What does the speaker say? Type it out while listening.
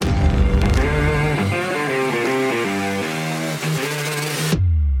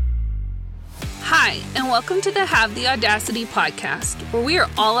welcome to the Have the Audacity podcast, where we are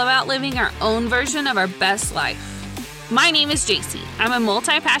all about living our own version of our best life. My name is JC. I'm a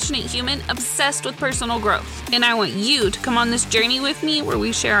multi-passionate human obsessed with personal growth, and I want you to come on this journey with me where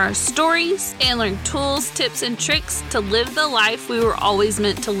we share our stories and learn tools, tips, and tricks to live the life we were always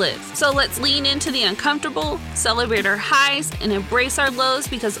meant to live. So let's lean into the uncomfortable, celebrate our highs, and embrace our lows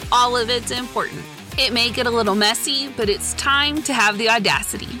because all of it's important. It may get a little messy, but it's time to have the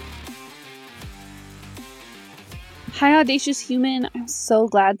audacity. Hi, audacious human. I'm so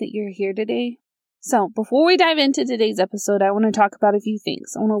glad that you're here today. So before we dive into today's episode, I want to talk about a few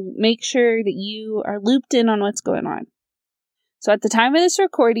things. I want to make sure that you are looped in on what's going on. So at the time of this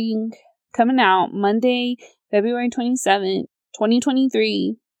recording, coming out Monday, February 27th,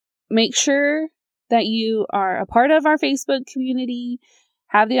 2023, make sure that you are a part of our Facebook community,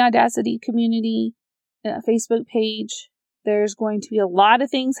 Have the Audacity community, Facebook page. There's going to be a lot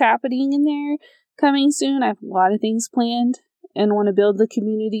of things happening in there coming soon. I have a lot of things planned and want to build the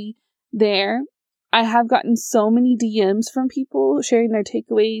community there. I have gotten so many DMs from people sharing their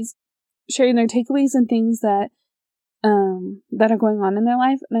takeaways and things that are going on in their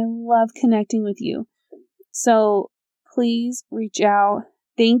life, and I love connecting with you. So please reach out.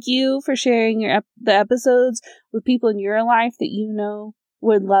 Thank you for sharing the episodes with people in your life that you know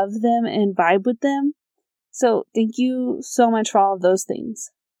would love them and vibe with them. So thank you so much for all of those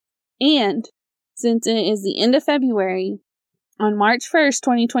things. And since it is the end of February, on March 1st,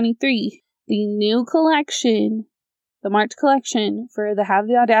 2023, the new collection, the March collection for the Have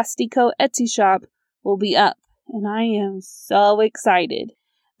the Audacity Co. Etsy shop will be up. And I am so excited.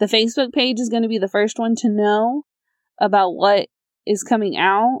 The Facebook page is going to be the first one to know about what is coming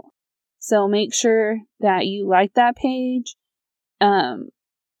out. So make sure that you like that page.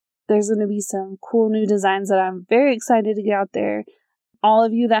 There's going to be some cool new designs that I'm very excited to get out there. All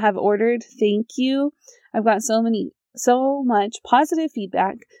of you that have ordered, thank you. I've got so much positive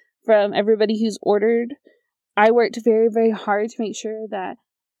feedback from everybody who's ordered. I worked very, very hard to make sure that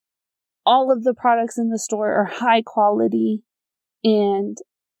all of the products in the store are high quality, and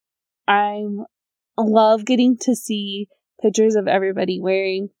I love getting to see pictures of everybody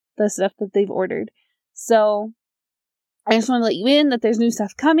wearing the stuff that they've ordered. So I just want to let you in that there's new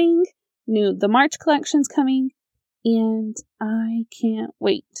stuff coming, the March collection's coming, and I can't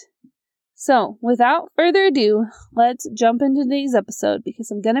wait. So, without further ado, let's jump into today's episode because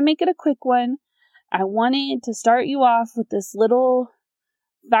I'm going to make it a quick one. I wanted to start you off with this little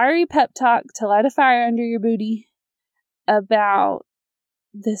fiery pep talk to light a fire under your booty about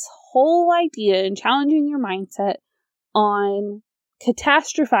this whole idea and challenging your mindset on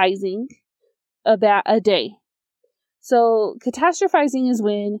catastrophizing about a day. So, catastrophizing is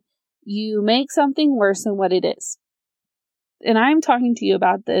when you make something worse than what it is. And I'm talking to you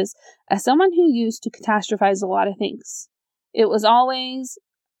about this as someone who used to catastrophize a lot of things. It was always,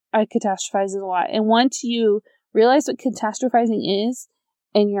 I catastrophized a lot. And once you realize what catastrophizing is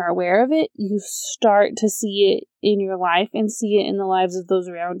and you're aware of it, you start to see it in your life and see it in the lives of those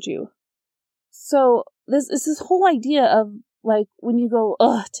around you. So this is this whole idea of like when you go,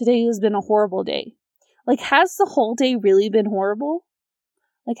 today has been a horrible day. Like, has the whole day really been horrible?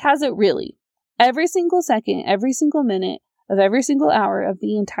 Like, has it really? Every single second, every single minute, of every single hour of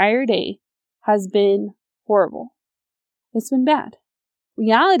the entire day has been horrible. It's been bad.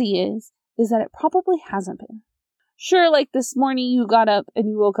 Reality is that it probably hasn't been. Sure, like this morning you got up and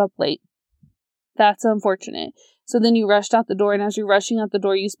you woke up late. That's unfortunate. So then you rushed out the door, and as you're rushing out the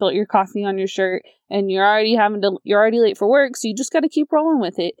door, you spilt your coffee on your shirt, and you're already late for work, so you just got to keep rolling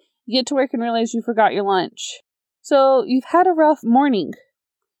with it. You get to work and realize you forgot your lunch. So you've had a rough morning.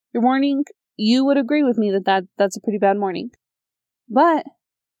 Your morning, you would agree with me that's a pretty bad morning. But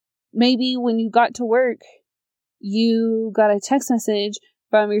maybe when you got to work, you got a text message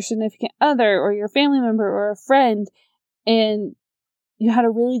from your significant other or your family member or a friend, and you had a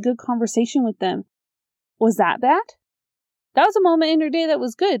really good conversation with them. Was that bad? That was a moment in your day that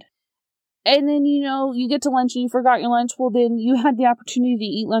was good. And then, you get to lunch and you forgot your lunch. Well, then you had the opportunity to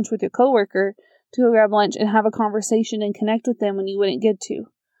eat lunch with your coworker, to go grab lunch and have a conversation and connect with them when you wouldn't get to.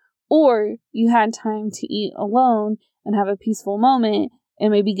 Or you had time to eat alone and have a peaceful moment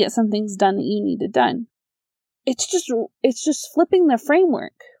and maybe get some things done that you needed done. It's just flipping the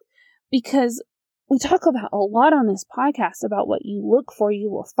framework, because we talk about a lot on this podcast about what you look for,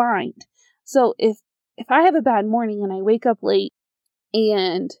 you will find. So if I have a bad morning and I wake up late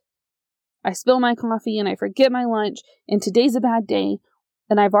and I spill my coffee and I forget my lunch and today's a bad day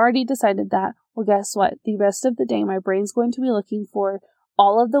and I've already decided that, well, guess what? The rest of the day, my brain's going to be looking for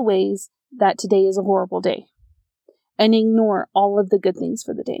all of the ways that today is a horrible day and ignore all of the good things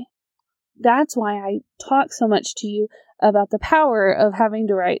for the day. That's why I talk so much to you about the power of having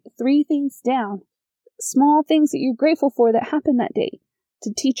to write 3 things down, small things that you're grateful for that happened that day,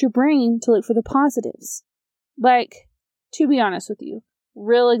 to teach your brain to look for the positives. Like, to be honest with you,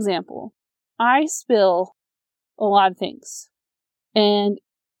 real example, I spill a lot of things, and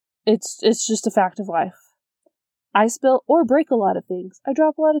it's just a fact of life. I spill or break a lot of things. I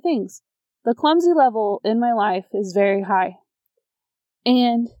drop a lot of things. The clumsy level in my life is very high.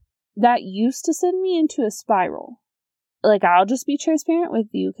 And that used to send me into a spiral. Like, I'll just be transparent with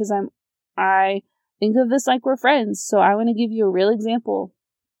you because I think of this like we're friends. So I want to give you a real example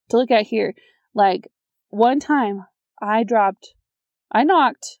to look at here. Like, one time I knocked,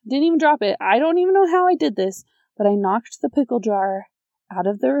 didn't even drop it. I don't even know how I did this, but I knocked the pickle jar out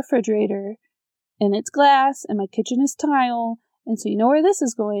of the refrigerator, and it's glass, and my kitchen is tile. And so you know where this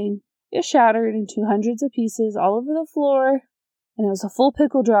is going. It shattered into hundreds of pieces all over the floor. And it was a full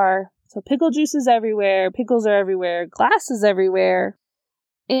pickle jar. So pickle juice is everywhere. Pickles are everywhere. Glass is everywhere.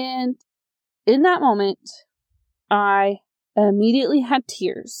 And in that moment, I immediately had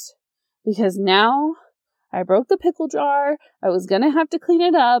tears. Because now I broke the pickle jar. I was going to have to clean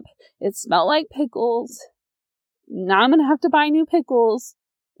it up. It smelled like pickles. Now I'm going to have to buy new pickles.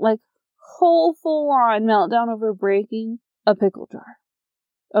 Like, whole full-on meltdown over breaking a pickle jar.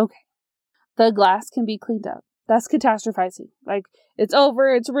 Okay. The glass can be cleaned up. That's catastrophizing. Like, it's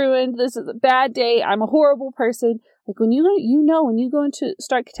over, it's ruined, this is a bad day, I'm a horrible person. Like, when you go into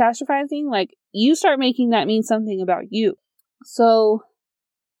start catastrophizing, like, you start making that mean something about you. So,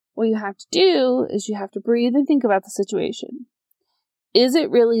 what you have to do is you have to breathe and think about the situation. Is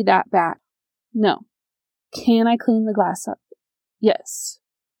it really that bad? No. Can I clean the glass up? Yes.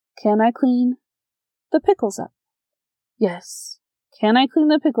 Can I clean the pickles up? Yes. Can I clean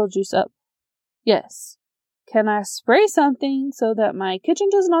the pickle juice up? Yes. Can I spray something so that my kitchen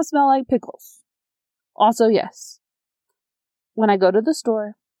does not smell like pickles? Also, yes. When I go to the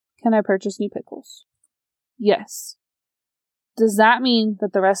store, can I purchase new pickles? Yes. Does that mean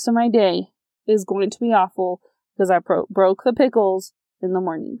that the rest of my day is going to be awful because I broke the pickles in the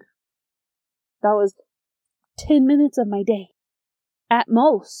morning? That was 10 minutes of my day. At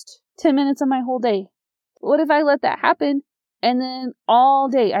most, 10 minutes of my whole day. What if I let that happen? And then all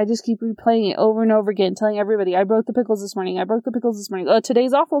day, I just keep replaying it over and over again, telling everybody, I broke the pickles this morning. I broke the pickles this morning. Oh,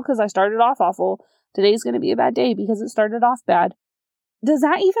 today's awful because I started off awful. Today's going to be a bad day because it started off bad. Does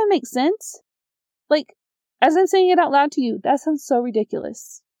that even make sense? Like, as I'm saying it out loud to you, that sounds so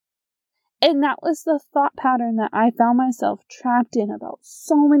ridiculous. And that was the thought pattern that I found myself trapped in about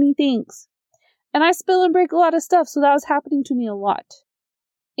so many things. And I spill and break a lot of stuff, so that was happening to me a lot.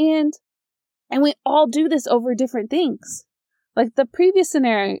 And we all do this over different things. Like the previous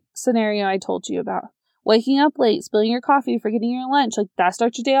scenario I told you about. Waking up late, spilling your coffee, forgetting your lunch. Like, that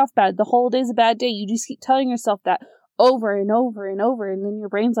starts your day off bad. The whole day's a bad day. You just keep telling yourself that over and over and over. And then your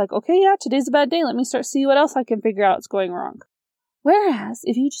brain's like, okay, yeah, today's a bad day. Let me start see what else I can figure out is going wrong. Whereas,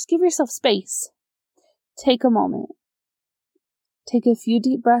 if you just give yourself space, take a moment. Take a few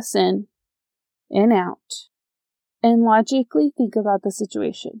deep breaths in and out. And logically think about the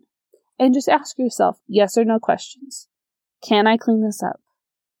situation. And just ask yourself yes or no questions. Can I clean this up?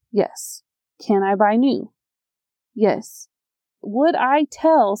 Yes. Can I buy new? Yes. Would I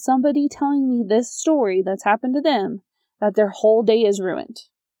tell somebody telling me this story that's happened to them that their whole day is ruined?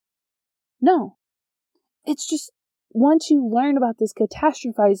 No. It's just, once you learn about this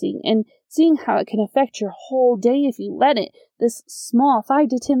catastrophizing and seeing how it can affect your whole day if you let it, this small 5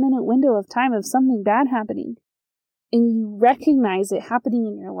 to 10 minute window of time of something bad happening, and you recognize it happening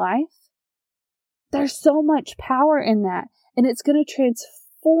in your life, there's so much power in that, and it's going to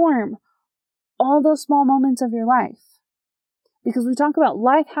transform all those small moments of your life. Because we talk about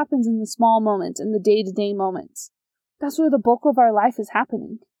life happens in the small moments, in the day-to-day moments. That's where the bulk of our life is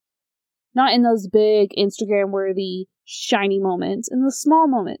happening. Not in those big Instagram-worthy, shiny moments, in the small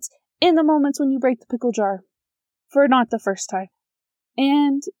moments, in the moments when you break the pickle jar, for not the first time.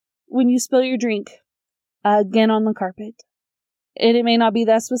 And when you spill your drink, again on the carpet. And it may not be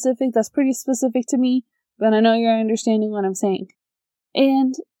that specific. That's pretty specific to me, but I know you're understanding what I'm saying.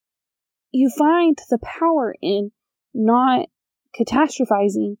 And you find the power in not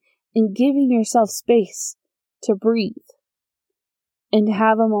catastrophizing and giving yourself space to breathe and to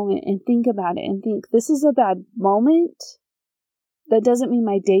have a moment and think about it and think, this is a bad moment. That doesn't mean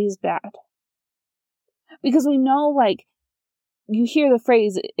my day is bad. Because we know, like, you hear the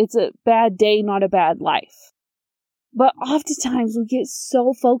phrase, it's a bad day, not a bad life. But oftentimes we get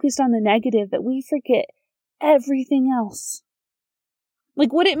so focused on the negative that we forget everything else.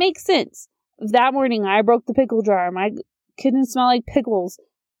 Like, would it make sense? That morning I broke the pickle jar. My kitchen smelled like pickles.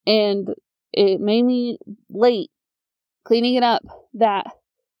 And it made me late cleaning it up, that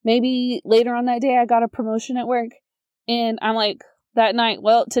maybe later on that day I got a promotion at work, and I'm like, that night,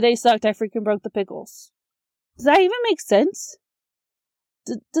 well, today sucked, I freaking broke the pickles. Does that even make sense?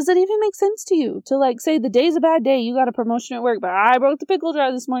 Does it even make sense to you to like say the day's a bad day, you got a promotion at work, but I broke the pickle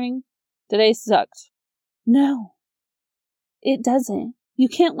jar this morning, today sucked? No, it doesn't. You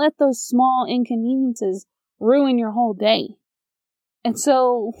can't let those small inconveniences ruin your whole day. And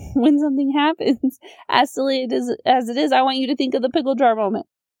so when something happens, as silly as it is, I want you to think of the pickle jar moment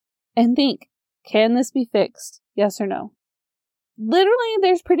and think, can this be fixed? Yes or no? Literally,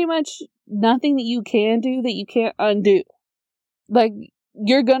 there's pretty much nothing that you can do that you can't undo. Like,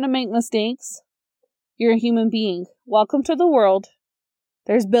 you're gonna make mistakes. You're a human being. Welcome to the world.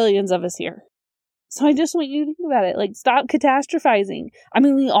 There's billions of us here. So I just want you to think about it. Like, stop catastrophizing. I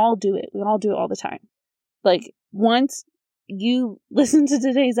mean, we all do it. We all do it all the time. Like, once you listen to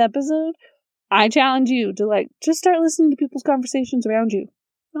today's episode, I challenge you to like, just start listening to people's conversations around you.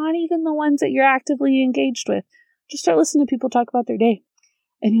 Not even the ones that you're actively engaged with. Just start listening to people talk about their day.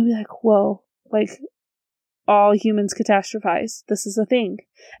 And you'll be like, whoa, like, all humans catastrophize. This is a thing.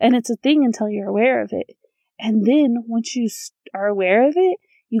 And it's a thing until you're aware of it. And then once you are aware of it,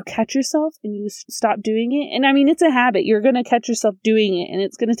 you catch yourself and you stop doing it. And I mean, it's a habit. You're going to catch yourself doing it. And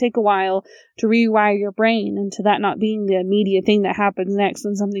it's going to take a while to rewire your brain into that not being the immediate thing that happens next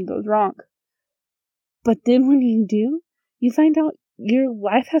when something goes wrong. But then when you do, you find out your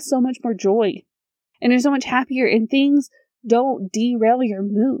life has so much more joy. And you're so much happier. And things don't derail your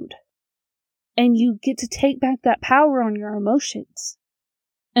mood. And you get to take back that power on your emotions.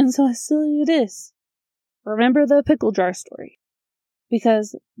 And so as silly it is, remember the pickle jar story.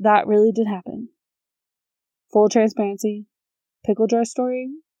 Because that really did happen. Full transparency, pickle jar story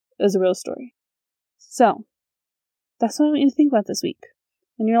is a real story. So, that's what I want you to think about this week.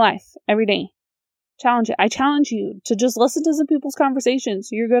 In your life, every day. Challenge it. I challenge you to just listen to some people's conversations.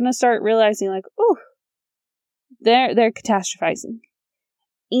 You're going to start realizing like, oh, they're catastrophizing.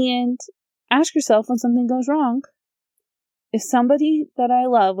 And ask yourself when something goes wrong, if somebody that I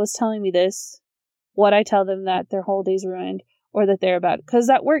love was telling me this, would I tell them that their whole day's ruined? Or that they're bad. Because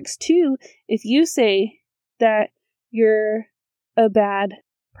that works too. If you say that you're a bad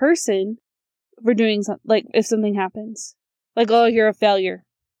person for doing something, like if something happens. Like, oh, you're a failure.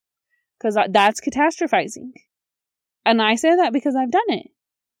 Because that's catastrophizing. And I say that because I've done it.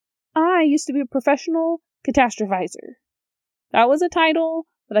 I used to be a professional catastrophizer. That was a title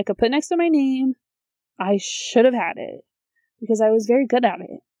that I could put next to my name. I should have had it. Because I was very good at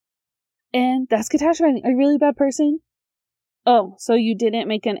it. And that's catastrophizing. Are you a really bad person? Oh, so you didn't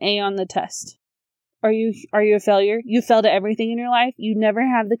make an A on the test. Are you a failure? You failed at everything in your life? You never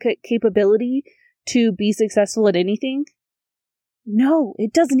have the capability to be successful at anything? No,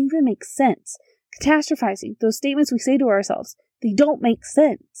 it doesn't even make sense. Catastrophizing, those statements we say to ourselves, they don't make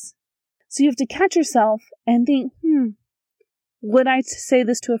sense. So you have to catch yourself and think, would I say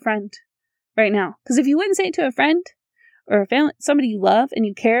this to a friend right now? Because if you wouldn't say it to a friend or a family, somebody you love and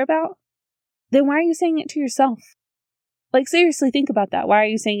you care about, then why are you saying it to yourself? Like, seriously, think about that. Why are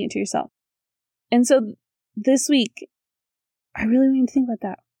you saying it to yourself? And so this week, I really want you to think about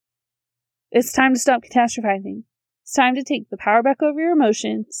that. It's time to stop catastrophizing. It's time to take the power back over your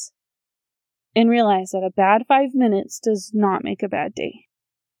emotions and realize that a bad 5 minutes does not make a bad day.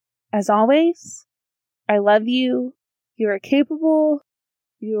 As always, I love you. You are capable.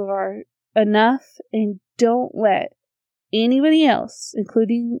 You are enough. And don't let anybody else,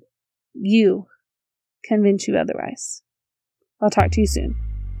 including you, convince you otherwise. I'll talk to you soon.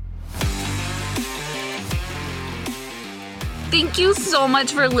 Thank you so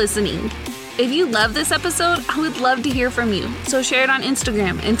much for listening. If you love this episode, I would love to hear from you. So share it on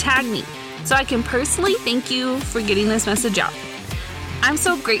Instagram and tag me so I can personally thank you for getting this message out. I'm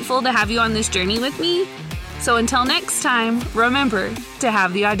so grateful to have you on this journey with me. So until next time, remember to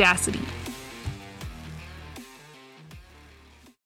have the audacity.